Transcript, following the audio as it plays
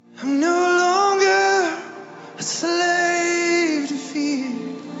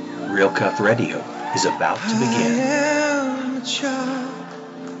Real Cup Radio is about to begin. I am a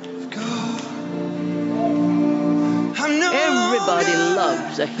child of God. I'm no Everybody longer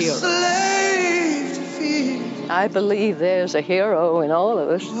loves a a hero. slave to fear. I believe there's a hero in all of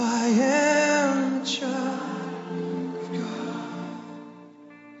us. Oh, I am a child of God.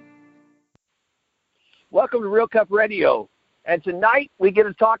 Welcome to Real Cup Radio. And tonight we get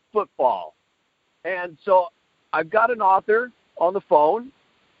to talk football. And so I've got an author on the phone,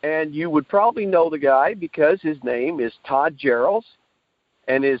 and you would probably know the guy because his name is Todd Gerels,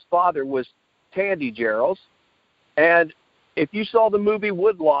 and his father was Tandy Gerels. And if you saw the movie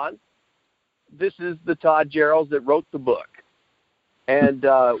Woodlawn, this is the Todd Gerels that wrote the book. And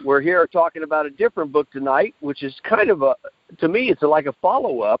we're here talking about a different book tonight, which is kind of to me, it's like a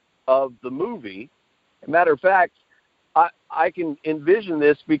follow-up of the movie. As a matter of fact, I can envision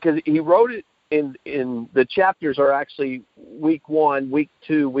this because he wrote it in the chapters are actually week 1, week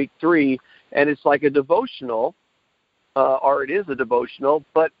 2, week 3, and it's like a devotional, or it is a devotional,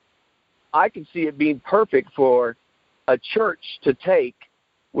 but I can see it being perfect for a church to take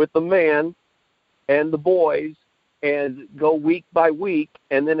with the man and the boys and go week by week,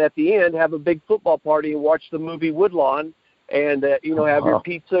 and then at the end have a big football party and watch the movie Woodlawn and, have your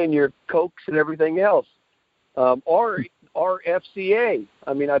pizza and your Cokes and everything else. Or FCA.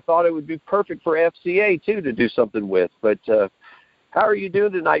 I mean, I thought it would be perfect for FCA, too, to do something with. But how are you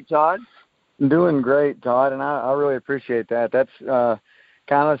doing tonight, Todd? I'm doing great, Todd, and I really appreciate that. That's kind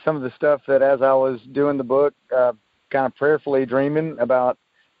of some of the stuff that as I was doing the book, kind of prayerfully dreaming about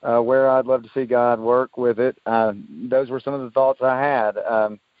where I'd love to see God work with it. Those were some of the thoughts I had.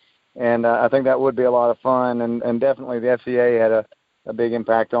 And I think that would be a lot of fun. And definitely the FCA had a big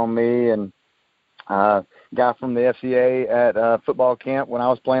impact on me. And guy from the FCA at football camp when I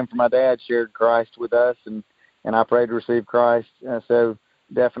was playing for my dad shared Christ with us, and I prayed to receive Christ. So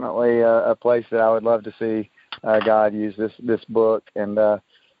definitely a place that I would love to see God use this book. And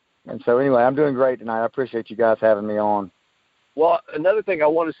so anyway, I'm doing great tonight. I appreciate you guys having me on. Well, another thing I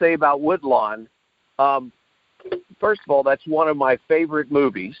want to say about Woodlawn, first of all, that's one of my favorite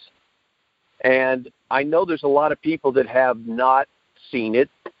movies. And I know there's a lot of people that have not seen it,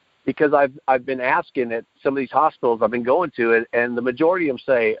 because I've been asking at some of these hospitals I've been going to, and the majority of them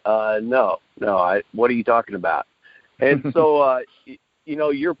say, no, what are you talking about? And so,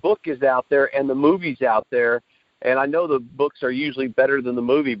 your book is out there and the movie's out there, and I know the books are usually better than the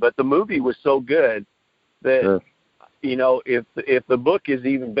movie, but the movie was so good that, sure. If the book is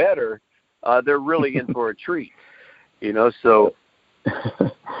even better, they're really in for a treat, so.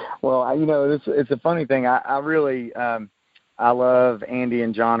 Well, it's a funny thing. I really I love Andy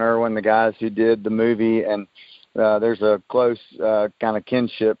and John Irwin, the guys who did the movie, and there's a close kind of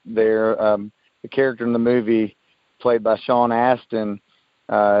kinship there. The character in the movie played by Sean Astin,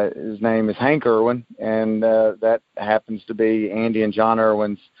 his name is Hank Irwin, and that happens to be Andy and John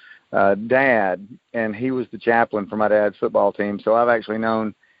Irwin's dad, and he was the chaplain for my dad's football team. So I've actually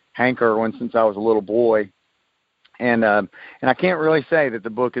known Hank Irwin since I was a little boy. And I can't really say that the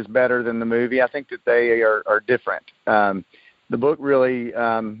book is better than the movie. I think that they are different. The book really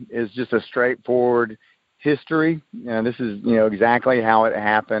is just a straightforward history. This is, exactly how it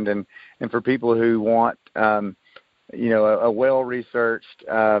happened. And for people who want, a well-researched,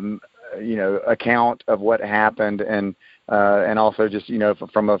 account of what happened, and also just,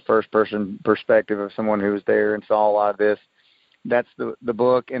 from a first-person perspective of someone who was there and saw a lot of this, that's the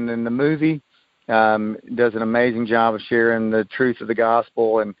book. And then the movie does an amazing job of sharing the truth of the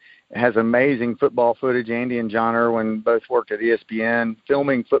gospel, and has amazing football footage. Andy and John Irwin both worked at ESPN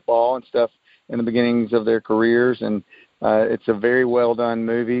filming football and stuff in the beginnings of their careers, and it's a very well done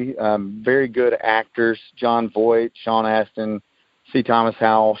movie. Very good actors: John Voight, Sean Astin, C. Thomas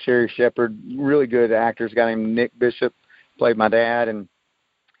Howell, Sherry Shepard. Really good actors. A guy named Nick Bishop played my dad, and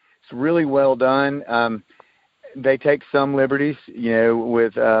it's really well done. They take some liberties,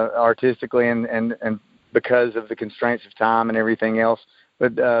 with artistically and because of the constraints of time and everything else.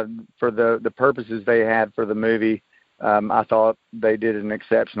 But for the purposes they had for the movie, I thought they did an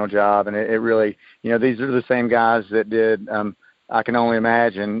exceptional job. And it really, these are the same guys that did I Can Only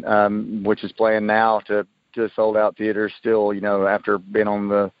Imagine, which is playing now to sold-out theaters still, after being on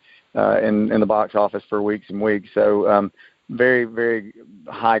the in the box office for weeks and weeks. So very, very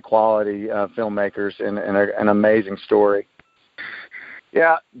high-quality filmmakers and an amazing story.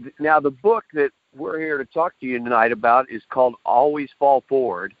 Yeah. Now, the book that we're here to talk to you tonight about is called Always Fall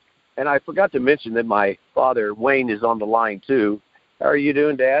Forward. And I forgot to mention that my father, Wayne, is on the line, too. How are you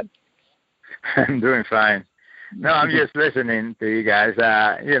doing, Dad? I'm doing fine. No, I'm just listening to you guys.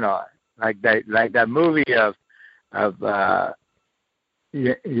 Like that movie of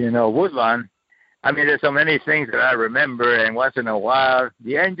Woodlawn. I mean, there's so many things that I remember, and once in a while,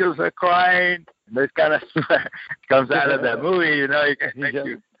 the angels are crying. This kind of comes out of that movie, it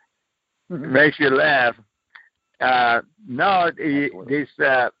makes you laugh. This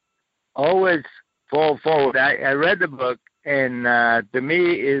always fall forward. I read the book, and to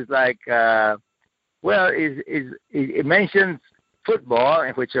me, is like, it mentions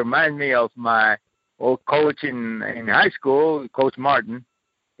football, which reminds me of my old coach in high school, Coach Martin,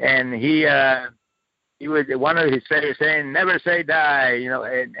 and he was one of his favorite saying, "Never say die,"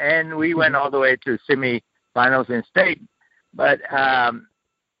 and we went all the way to semifinals in state, but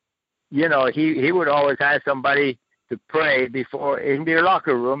he would always have somebody to pray before in their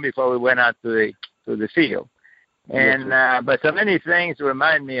locker room before we went out to the field, and but so many things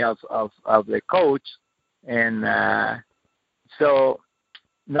remind me of the coach, and so.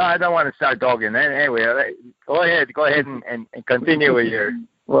 No, I don't want to start talking. Anyway, go ahead and continue with your.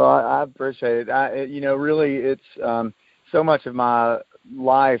 Well, I appreciate it. Really, it's so much of my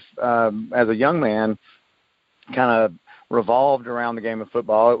life as a young man kind of revolved around the game of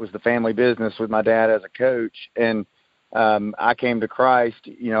football. It was the family business with my dad as a coach, and I came to Christ,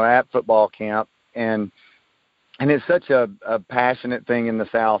 at football camp, and it's such a passionate thing in the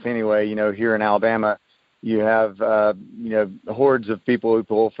South anyway. Here in Alabama. You have, hordes of people who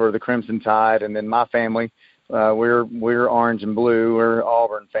pull for the Crimson Tide, and then my family, we're orange and blue. We're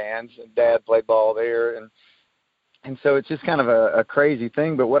Auburn fans. Dad played ball there, and so it's just kind of a crazy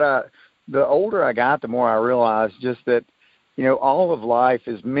thing. But the older I got, the more I realized just that, all of life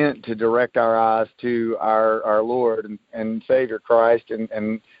is meant to direct our eyes to our Lord and Savior Christ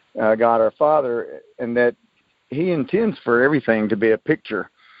and God our Father, and that He intends for everything to be a picture.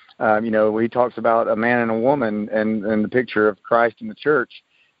 He talks about a man and a woman and the picture of Christ in the church.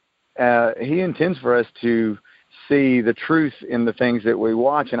 He intends for us to see the truth in the things that we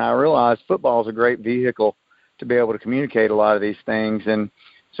watch. And I realize football is a great vehicle to be able to communicate a lot of these things. And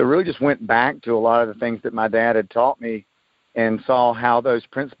so really just went back to a lot of the things that my dad had taught me and saw how those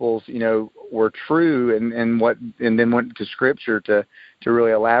principles, were true and then went to Scripture to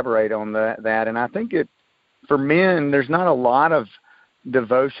really elaborate on that. And I think for men, there's not a lot of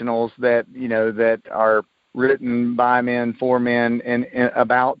devotionals that are written by men for men and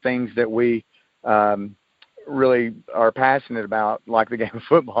about things that we really are passionate about, like the game of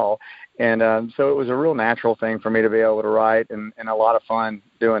football. And so it was a real natural thing for me to be able to write and a lot of fun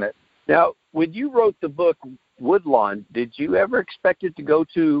doing it. Now, when you wrote the book Woodlawn, did you ever expect it to go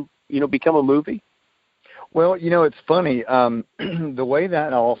to become a movie? Well, it's funny the way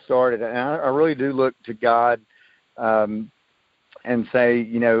that all started, and I really do look to God and say,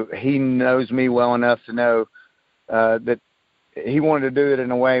 He knows me well enough to know that He wanted to do it in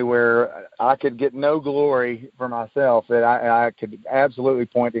a way where I could get no glory for myself, that I could absolutely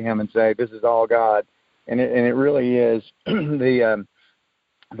point to Him and say, this is all God. And it really is.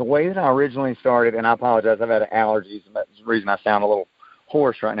 The way that I originally started, and I apologize, I've had allergies, and that's the reason I sound a little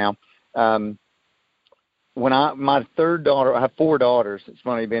hoarse right now. When my third daughter, I have 4 daughters. It's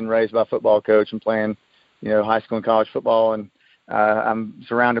funny being raised by a football coach and playing, high school and college football, and I'm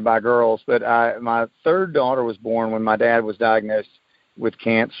surrounded by girls, but my third daughter was born when my dad was diagnosed with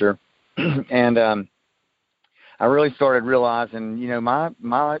cancer, and I really started realizing,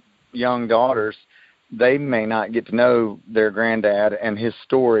 my young daughters, they may not get to know their granddad and his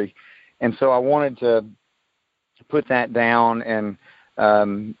story, and so I wanted to put that down and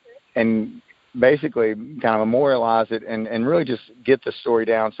basically kind of memorialize it and really just get the story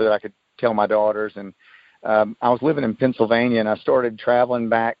down so that I could tell my daughters. And I was living in Pennsylvania, and I started traveling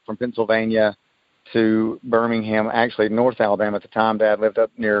back from Pennsylvania to Birmingham, actually North Alabama at the time. Dad lived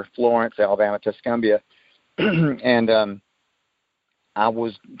up near Florence, Alabama, Tuscumbia. And I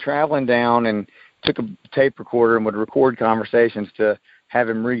was traveling down and took a tape recorder and would record conversations to have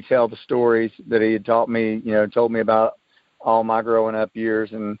him retell the stories that he had taught me, told me about all my growing up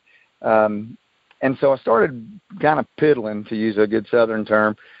years. And so I started kind of piddling, to use a good Southern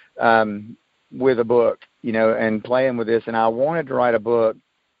term, with a book, and playing with this. And I wanted to write a book.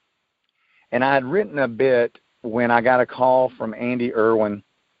 And I had written a bit when I got a call from Andy Irwin.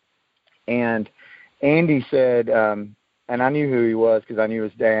 And Andy said, and I knew who he was because I knew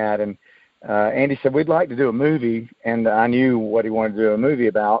his dad. And Andy said, we'd like to do a movie. And I knew what he wanted to do a movie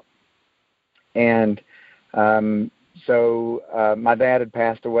about. And so my dad had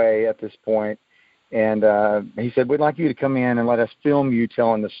passed away at this point. And he said, we'd like you to come in and let us film you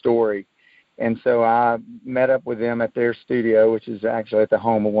telling the story. And so I met up with them at their studio, which is actually at the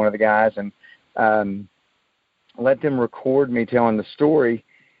home of one of the guys, and let them record me telling the story.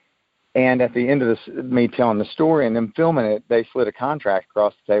 And at the end of this, me telling the story and them filming it, they slid a contract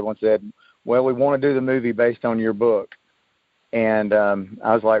across the table and said, well, we want to do the movie based on your book. And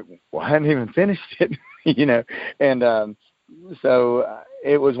I was like, well, I hadn't even finished it, you know. And so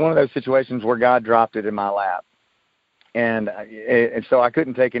it was one of those situations where God dropped it in my lap. And so I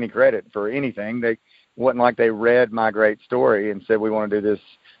couldn't take any credit for anything. They wasn't like they read my great story and said, we want to do this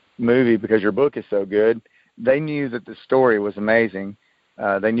movie because your book is so good. They knew that the story was amazing.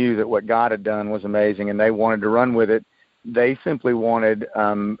 They knew that what God had done was amazing, and they wanted to run with it. They simply wanted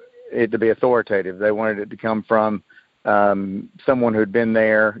it to be authoritative. They wanted it to come from someone who'd been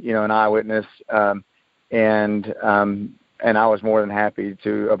there, you know, an eyewitness, and I was more than happy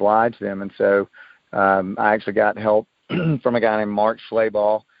to oblige them. And so I actually got help from a guy named Mark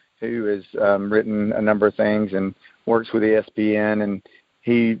Schlabach, who has written a number of things and works with ESPN, and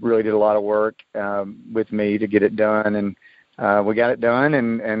he really did a lot of work with me to get it done. And we got it done,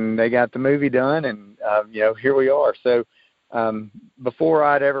 and they got the movie done, and you know, here we are. So before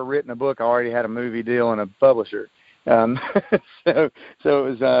I'd ever written a book, I already had a movie deal and a publisher. So it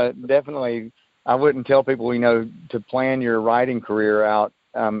was definitely, I wouldn't tell people, you know, to plan your writing career out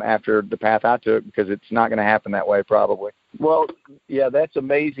after the path I took, because it's not going to happen that way probably. Well, yeah, that's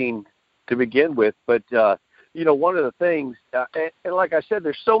amazing to begin with. But, you know, one of the things, and like I said,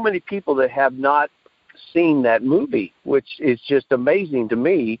 there's so many people that have not seen that movie, which is just amazing to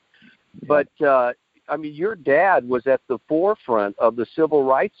me. But, I mean, your dad was at the forefront of the civil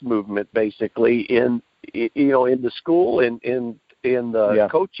rights movement, basically, in the school, in the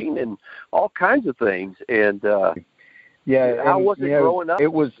coaching and all kinds of things. And, how was it growing up?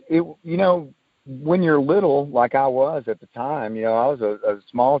 It was, you know, when you're little, like I was at the time, you know, I was a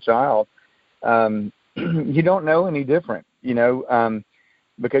small child. You don't know any different, you know,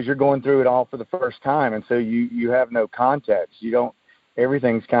 because you're going through it all for the first time. And so you have no context. You don't,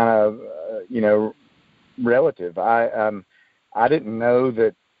 everything's kind of, you know, relative. I didn't know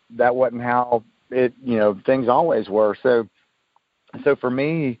that wasn't how it, you know, things always were. So for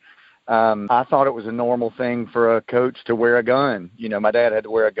me, I thought it was a normal thing for a coach to wear a gun. You know, my dad had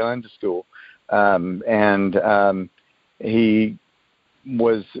to wear a gun to school. And he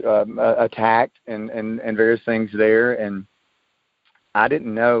was attacked and various things there. And I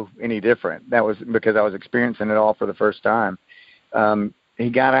didn't know any different. That was because I was experiencing it all for the first time. He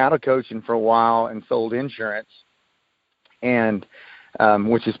got out of coaching for a while and sold insurance, and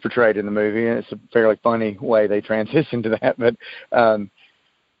which is portrayed in the movie. And it's a fairly funny way they transitioned to that. But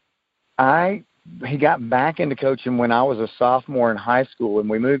he got back into coaching when I was a sophomore in high school, and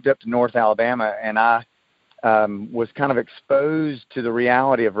we moved up to North Alabama, and I was kind of exposed to the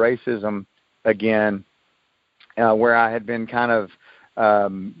reality of racism again, where I had been kind of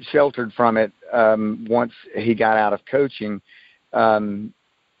sheltered from it once he got out of coaching.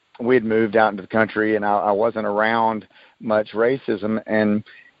 We had moved out into the country, and I wasn't around much racism. And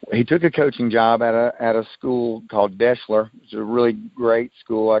he took a coaching job at a school called Deschler. It's a really great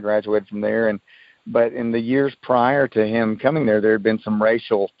school. I graduated from there. But in the years prior to him coming there had been some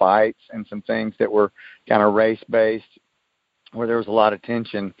racial fights and some things that were kind of race-based, where there was a lot of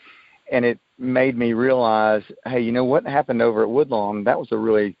tension. And it made me realize, hey, you know what happened over at Woodlawn? That was a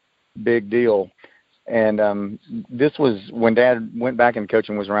really big deal. And this was when Dad went back in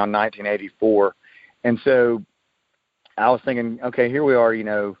coaching, was around 1984. And so I was thinking, okay, here we are, you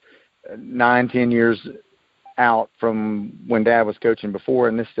know, 9-10 years out from when Dad was coaching before,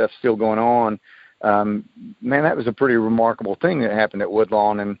 and this stuff's still going on. Man, that was a pretty remarkable thing that happened at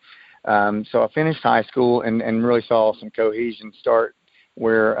Woodlawn. And so I finished high school and really saw some cohesion start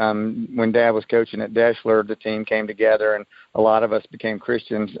where when Dad was coaching at Deschler, the team came together and a lot of us became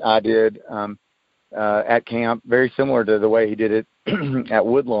Christians. I did at camp, very similar to the way he did it at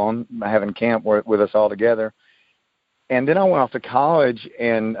Woodlawn, having camp with us all together. And then I went off to college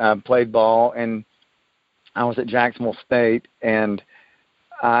and played ball, and I was at Jacksonville State, and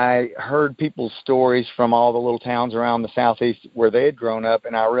I heard people's stories from all the little towns around the Southeast where they had grown up,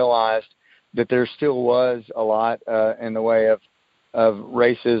 and I realized that there still was a lot in the way of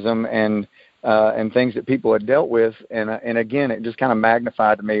racism and things that people had dealt with. And again, it just kind of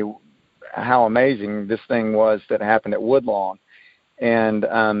magnified to me how amazing this thing was that happened at Woodlawn. And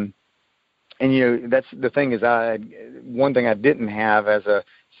you know, that's the thing is one thing I didn't have as a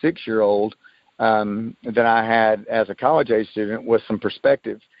 6-year-old that I had as a college-age student was some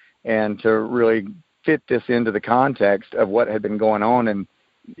perspective, and to really fit this into the context of what had been going on in,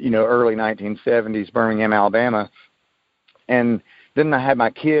 you know, early 1970s Birmingham, Alabama. And then I had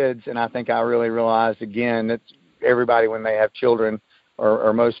my kids, and I think I really realized again that everybody, when they have children,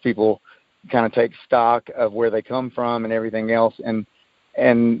 or most people, kind of take stock of where they come from and everything else. And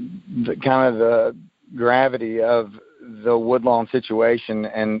the kind of the gravity of the Woodlawn situation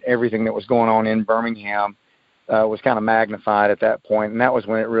and everything that was going on in Birmingham was kind of magnified at that point, and that was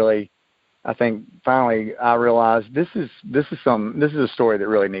when it really, I think, finally I realized this is a story that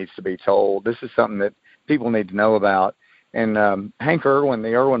really needs to be told. This is something that people need to know about. And Hank Irwin,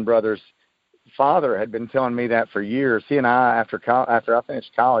 the Irwin brothers' father, had been telling me that for years. He and I, after I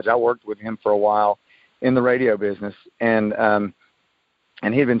finished college, I worked with him for a while in the radio business, and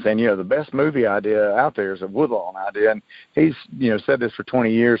he'd been saying, the best movie idea out there is a Woodlawn idea. And he's, said this for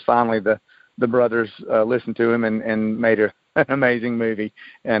 20 years. Finally, the brothers listened to him and made an amazing movie,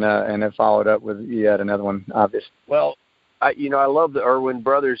 and have followed up with yet another one, obviously. Well, I love the Irwin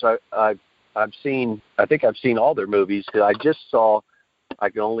brothers. I think I've seen all their movies. I just saw, I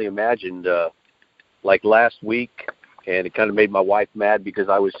can only imagine, like last week, and it kind of made my wife mad because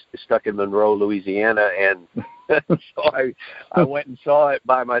I was stuck in Monroe, Louisiana, and so I went and saw it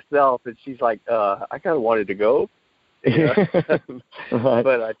by myself, and she's like, I kind of wanted to go. Right.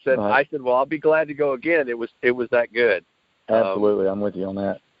 But I said, well, I'll be glad to go again. It was that good. Absolutely, I'm with you on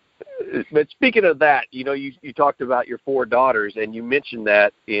that. But speaking of that, you talked about your 4 daughters, and you mentioned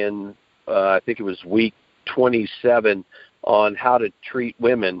that in I think it was week 27 on how to treat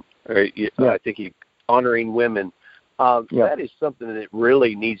women, or I think honoring women. That is something that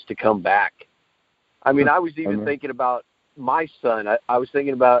really needs to come back. I mean, I was even thinking about my son. I was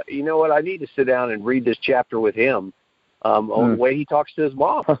thinking about, I need to sit down and read this chapter with him on the way he talks to his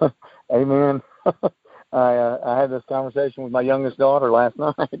mom. Amen. I had this conversation with my youngest daughter last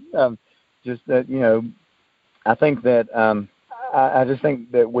night. Just that, I think that I just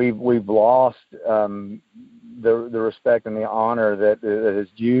think that we've lost the respect and the honor that is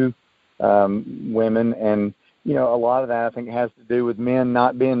due women, and a lot of that I think has to do with men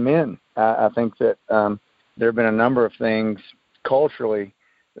not being men. I think that there have been a number of things culturally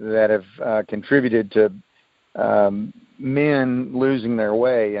that have contributed to men losing their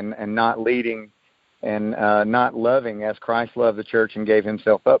way and not leading and not loving as Christ loved the church and gave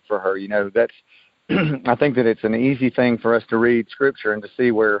himself up for her. That's I think that it's an easy thing for us to read Scripture and to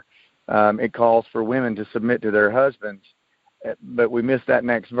see where it calls for women to submit to their husbands, but we miss that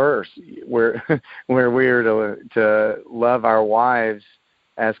next verse where we're to love our wives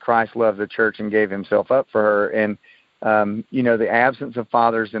as Christ loved the church and gave himself up for her. And the absence of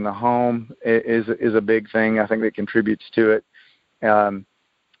fathers in the home is a big thing. I think that contributes to it, and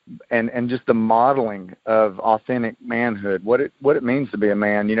just the modeling of authentic manhood, what it means to be a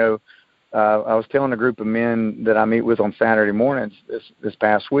man. I was telling a group of men that I meet with on Saturday mornings this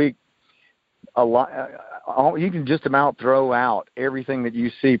past week, you can just about throw out everything that you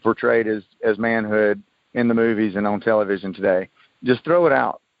see portrayed as manhood in the movies and on television today. Just throw it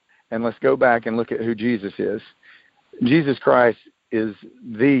out, and let's go back and look at who Jesus is. Jesus Christ is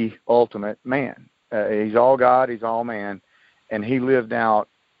the ultimate man. He's all God, he's all man, and he lived out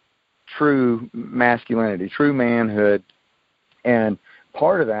true masculinity, true manhood, and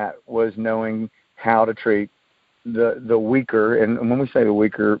part of that was knowing how to treat the weaker, and when we say the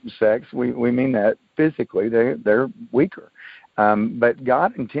weaker sex, we mean that physically they're weaker. But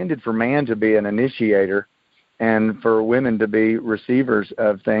God intended for man to be an initiator and for women to be receivers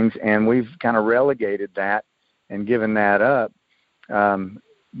of things, and we've kind of relegated that and given that up.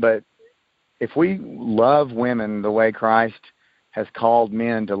 But if we love women the way Christ has called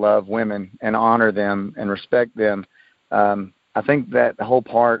men to love women and honor them and respect them, I think that the whole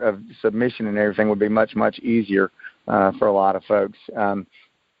part of submission and everything would be much, much easier for a lot of folks,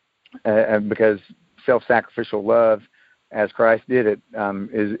 because self-sacrificial love, as Christ did it,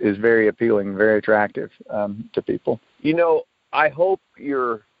 is very appealing, very attractive to people. I hope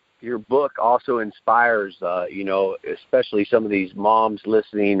your book also inspires, especially some of these moms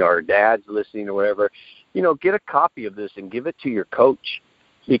listening or dads listening or whatever, get a copy of this and give it to your coach,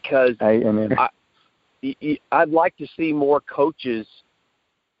 because I'd like to see more coaches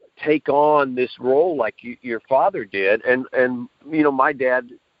take on this role like your father did. And my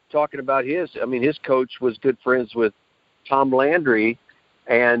dad, talking about his coach was good friends with Tom Landry,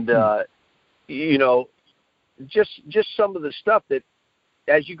 and just some of the stuff that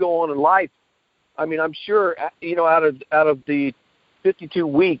as you go on in life, I'm sure out of the 52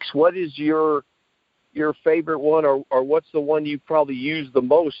 weeks, what is your favorite one, or what's the one you probably use the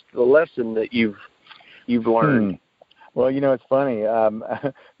most, the lesson that you've learned? Well, it's funny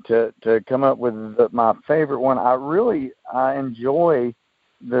to come up with my favorite one. I enjoy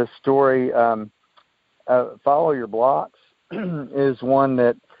the story. Follow Your Blocks is one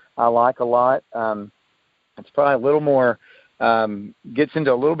that I like a lot. It's probably a little more gets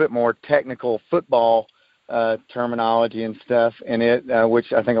into a little bit more technical football terminology and stuff in it,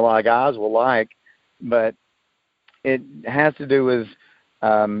 which I think a lot of guys will like, but it has to do with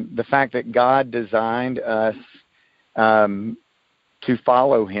the fact that God designed us to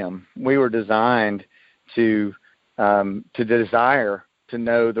follow Him. We were designed to desire to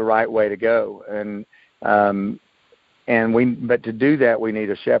know the right way to go, but to do that we need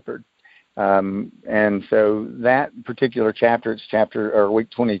a shepherd. And so that particular chapter, it's week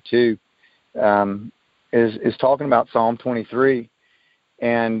 22, is talking about Psalm 23.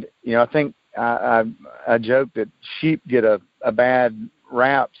 And I think I joke that sheep get a bad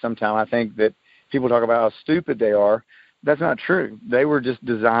rap sometimes. I think that people talk about how stupid they are. That's not true. They were just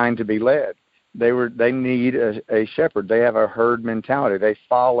designed to be led. They need a shepherd. They have a herd mentality. They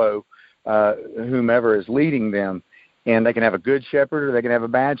follow whomever is leading them, and they can have a good shepherd or they can have a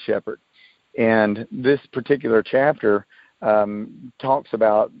bad shepherd. And this particular chapter talks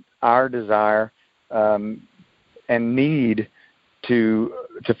about our desire and need to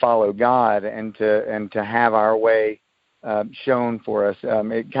follow God and to have our way shown for us.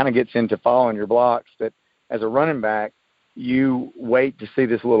 It kind of gets into following your blocks, that as a running back, you wait to see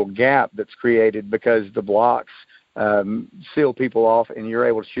this little gap that's created because the blocks seal people off, and you're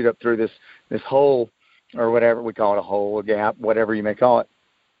able to shoot up through this hole, or whatever we call it, a hole, a gap, whatever you may call it.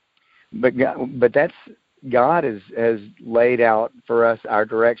 But that's God has laid out for us our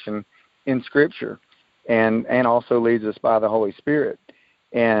direction in Scripture, and also leads us by the Holy Spirit.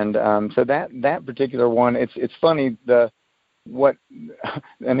 And so that particular one, it's funny, an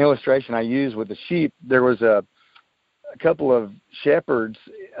illustration I use with the sheep. There was a couple of shepherds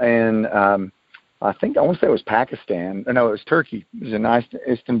in I think I want to say it was Pakistan. No, it was Turkey. It was in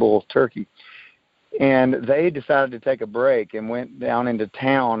Istanbul, Turkey. And they decided to take a break and went down into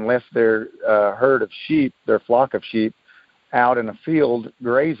town, left their herd of sheep, their flock of sheep, out in a field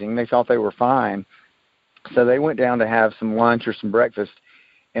grazing. They thought they were fine. So they went down to have some lunch or some breakfast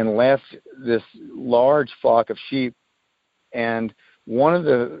and left this large flock of sheep. And one of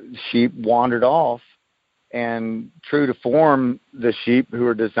the sheep wandered off, and true to form, the sheep who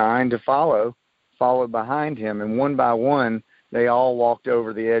were designed to followed behind him. And one by one, they all walked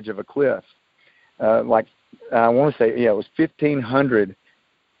over the edge of a cliff. I want to say, it was 1,500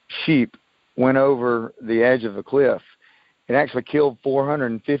 sheep went over the edge of the cliff. It actually killed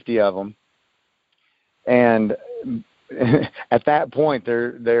 450 of them. And at that point,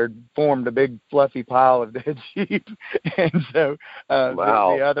 there formed a big fluffy pile of dead sheep, and so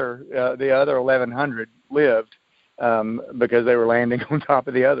wow. the other 1,100 lived because they were landing on top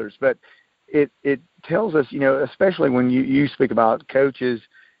of the others. But it tells us, especially when you speak about coaches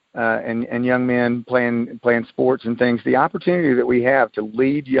and young men playing sports and things, the opportunity that we have to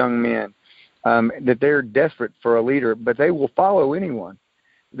lead young men, that they're desperate for a leader, but they will follow anyone.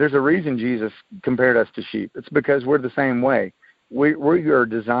 There's a reason Jesus compared us to sheep. It's because we're the same way. We are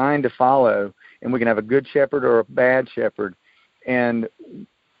designed to follow, and we can have a good shepherd or a bad shepherd, and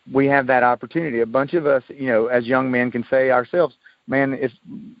we have that opportunity. A bunch of us, as young men, can say ourselves, man,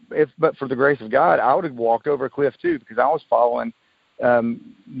 if but for the grace of God, I would have walked over a cliff too, because I was following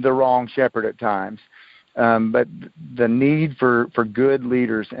the wrong shepherd at times. But the need for good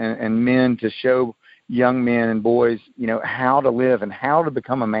leaders and men to show young men and boys, how to live and how to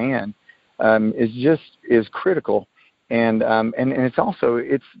become a man, is critical. And it's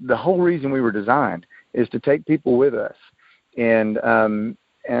the whole reason we were designed is to take people with us. And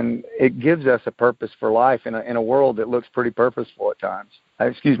it gives us a purpose for life in a world that looks pretty purposeful at times.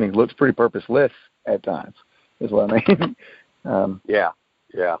 Looks pretty purposeless at times, is what I mean. Yeah.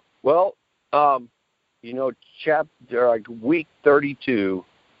 Well, week 32,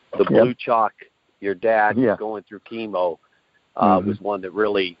 the blue chalk, your dad going through chemo, was one that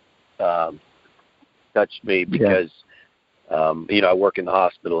really touched me because, I work in the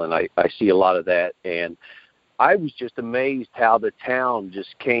hospital and I see a lot of that. And I was just amazed how the town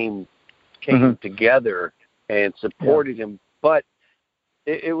just came together and supported him. But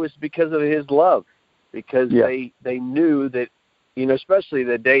it was because of his love, because they knew that, especially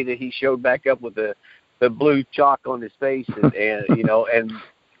the day that he showed back up with the blue chalk on his face and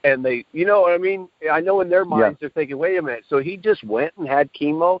they, what I mean? I know in their minds they're thinking, wait a minute, so he just went and had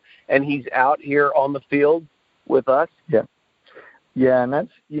chemo and he's out here on the field with us? Yeah, and that's,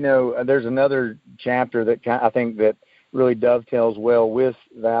 there's another chapter that I think that really dovetails well with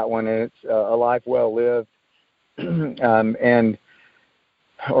that one, and it's a life well lived,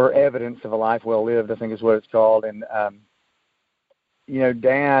 or evidence of a life well lived, I think is what it's called. And,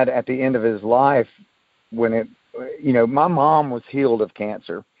 Dad, at the end of his life, when my mom was healed of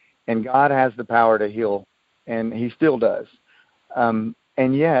cancer, and God has the power to heal, and he still does. And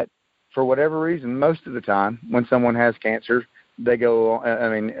yet for whatever reason, most of the time when someone has cancer, they go,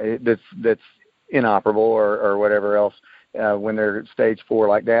 that's inoperable or whatever else, when they're stage 4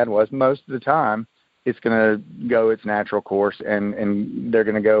 like Dad was, most of the time it's going to go its natural course, and they're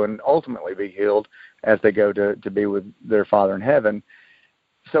going to go and ultimately be healed as they go to be with their Father in heaven.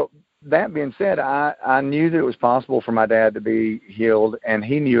 So that being said, I knew that it was possible for my dad to be healed, and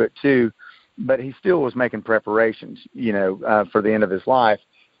he knew it too, but he still was making preparations, for the end of his life.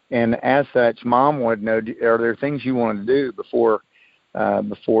 And as such, Mom wanted to know, are there things you want to do before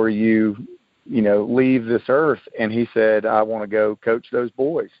you leave this earth? And he said, I want to go coach those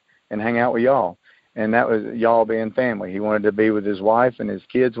boys and hang out with y'all. And that was y'all being family. He wanted to be with his wife and his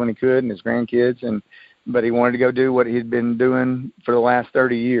kids when he could, and his grandkids, but he wanted to go do what he'd been doing for the last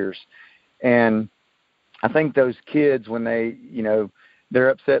 30 years. And I think those kids, when they, they're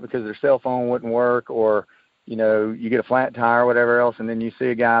upset because their cell phone wouldn't work, or, you get a flat tire or whatever else, and then you see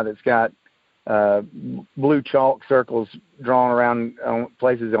a guy that's got blue chalk circles drawn around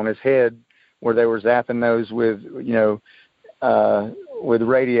places on his head where they were zapping those with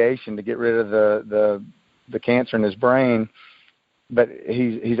radiation to get rid of the cancer in his brain. But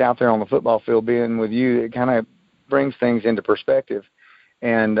he's out there on the football field being with you. It kind of brings things into perspective.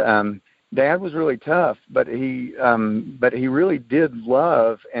 And Dad was really tough, but he really did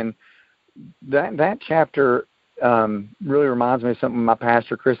love. And that chapter really reminds me of something my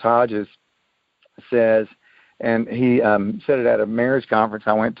pastor Chris Hodges says, and he said it at a marriage conference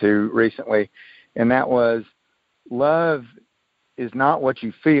I went to recently, and that was, love is not what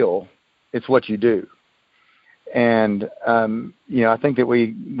you feel, it's what you do. And I think that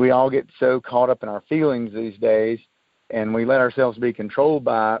we all get so caught up in our feelings these days, and we let ourselves be controlled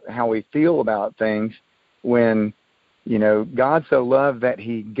by how we feel about things, when God so loved that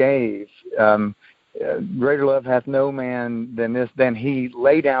he gave. Greater love hath no man than this, than he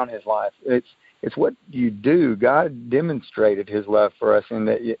lay down his life. It's what you do. God demonstrated his love for us, in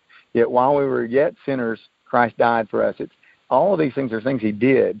that yet while we were yet sinners, Christ died for us. It's all of these things are things he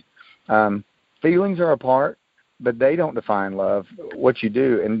did. Feelings are a part, but they don't define love. What you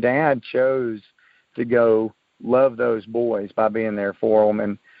do. And Dad chose to go love those boys by being there for them.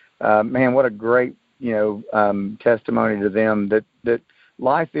 And man, what a great testimony to them that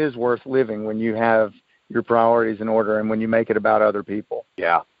life is worth living when you have your priorities in order and when you make it about other people.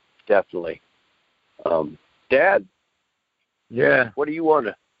 Yeah, definitely. Dad? Yeah. What do you want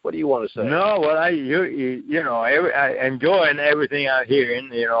to say? No, well, I enjoying everything I'm hearing.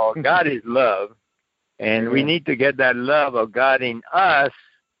 God is love, and we need to get that love of God in us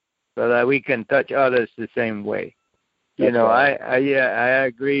so that we can touch others the same way. That's right. I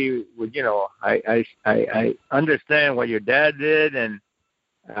agree with, I understand what your dad did, and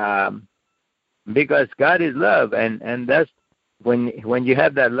because God is love, and that's when you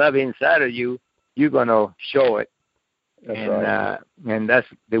have that love inside of you, you're gonna show it. That's right. And that's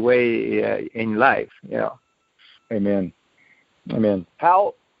the way in life, Amen. Amen.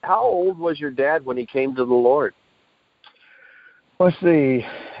 How old was your dad when he came to the Lord? Let's see.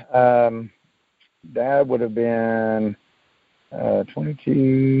 Dad would have been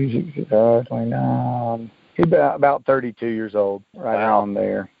 22, 29. He's about 32 years old, right around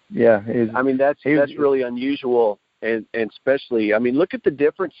there. Yeah. That's really unusual, and especially, look at the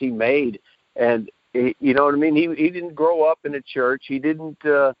difference he made. And you know what I mean? He didn't grow up in a church. He didn't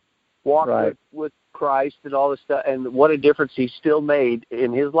walk with Christ and all this stuff. And what a difference he still made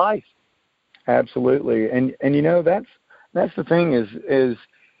in his life. Absolutely. And that's the thing is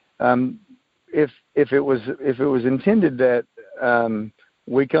if it was intended that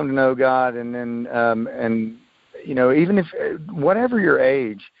we come to know God, and then even if whatever your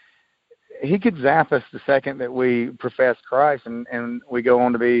age, he could zap us the second that we profess Christ and we go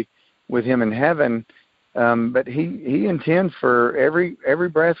on to be with him in heaven. But he intends for every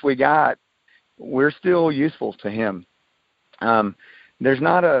breath we got, we're still useful to him. There's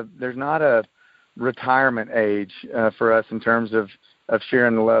not a retirement age for us in terms of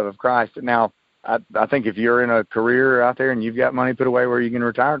sharing the love of Christ. Now, I think if you're in a career out there and you've got money put away where you can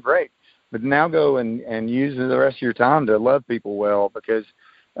retire, great. But now go and use the rest of your time to love people well, because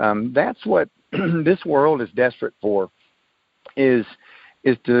that's what this world is desperate for, is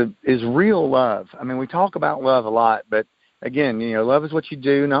real love. We talk about love a lot, but again, love is what you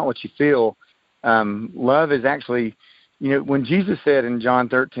do, not what you feel. Love is actually, when Jesus said in John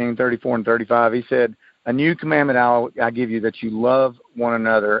 13:34 and 35, he said, "A new commandment I give you, that you love one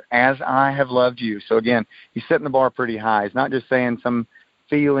another as I have loved you." So again, he's setting the bar pretty high. He's not just saying some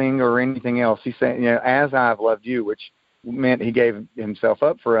feeling or anything else. He's saying, as I have loved you, which meant he gave himself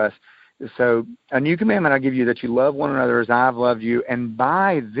up for us. So a new commandment I give you, that you love one another as I have loved you, and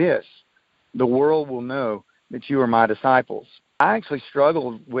by this the world will know that you are my disciples. I actually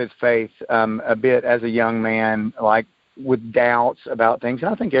struggled with faith a bit as a young man, like with doubts about things. And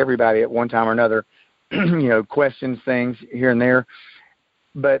I think everybody at one time or another, questions things here and there.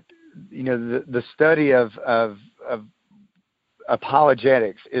 But, the study of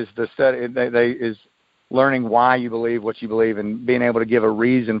apologetics is the study is learning why you believe what you believe and being able to give a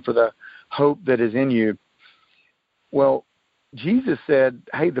reason for the hope that is in you. Well, Jesus said,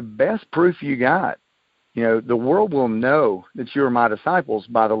 hey, the best proof you got, the world will know that you are my disciples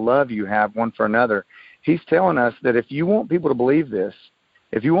by the love you have one for another. He's telling us that if you want people to believe this,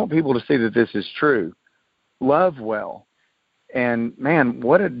 if you want people to see that this is true, love well. And, man,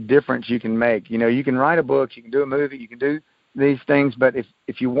 what a difference you can make. You can write a book, you can do a movie, you can do these things, but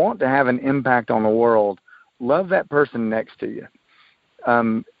if you want to have an impact on the world, love that person next to you.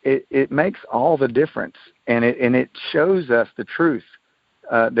 It makes all the difference, and it shows us the truth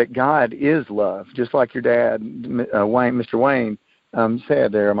that God is love, just like your dad, Mr. Wayne,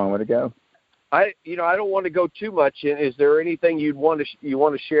 said there a moment ago. I don't want to go too much in. Is there anything you want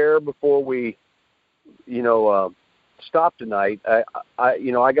to share before we, stop tonight?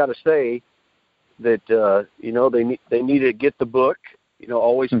 I got to say that they need to get the book.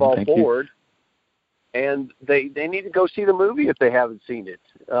 Always Fall Forward. And they need to go see the movie if they haven't seen it.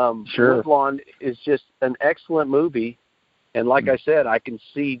 Sure. Woodlawn is just an excellent movie. And like I said, I can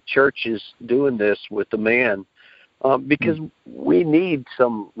see churches doing this with the man because we need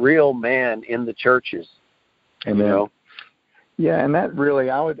some real man in the churches. Amen. Yeah, and that really,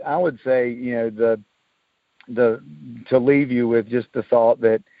 I would say, the to leave you with just the thought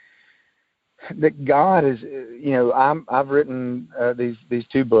that God is, I've written these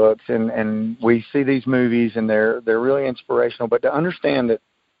two books, and we see these movies, and they're really inspirational. But to understand that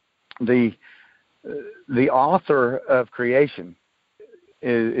the author of creation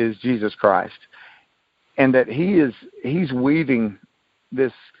is Jesus Christ, and that he's weaving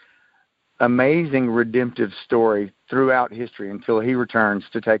this amazing redemptive story throughout history until he returns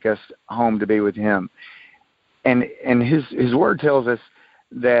to take us home to be with him. And his word tells us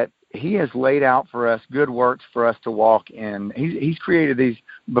that he has laid out for us good works for us to walk in. He's created these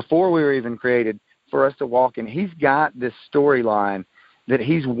before we were even created for us to walk in. He's got this storyline that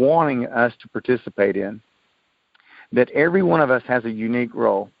he's wanting us to participate in, that every one of us has a unique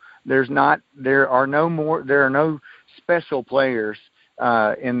role. There are no special players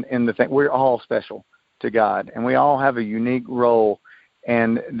in the thing. We're all special to God, and we all have a unique role,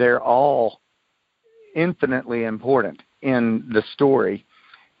 and they're all infinitely important in the story.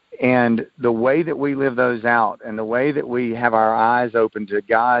 And the way that we live those out, and the way that we have our eyes open to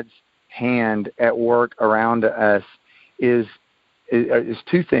God's hand at work around us is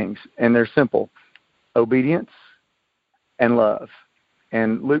two things, and they're simple: obedience and love.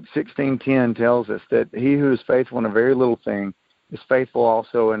 And Luke 16:10 tells us that he who is faithful in a very little thing is faithful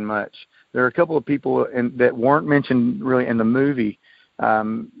also in much. There are a couple of people that weren't mentioned really in the movie.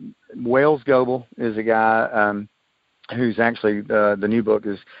 Wales Goebel is a guy who's actually the new book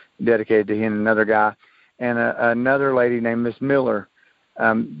is dedicated to him, another guy, and another lady named Miss Miller.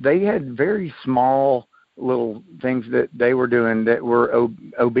 They had very small little things that they were doing that were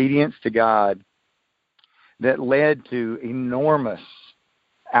obedience to God that led to enormous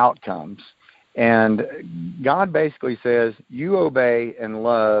outcomes. And God basically says, you obey and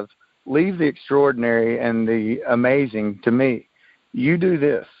love, leave the extraordinary and the amazing to me. You do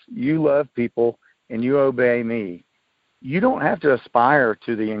this. You love people and you obey me. You don't have to aspire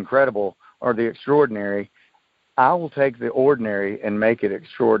to the incredible or the extraordinary. I will take the ordinary and make it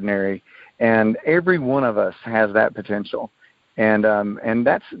extraordinary. And every one of us has that potential. And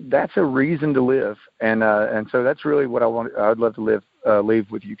that's a reason to live. And so that's really what I'd love to leave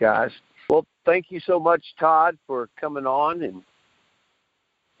with you guys. Well, thank you so much, Todd, for coming on,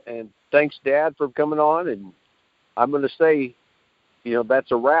 and thanks, Dad, for coming on. And I'm going to say,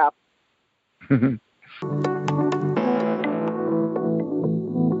 that's a wrap.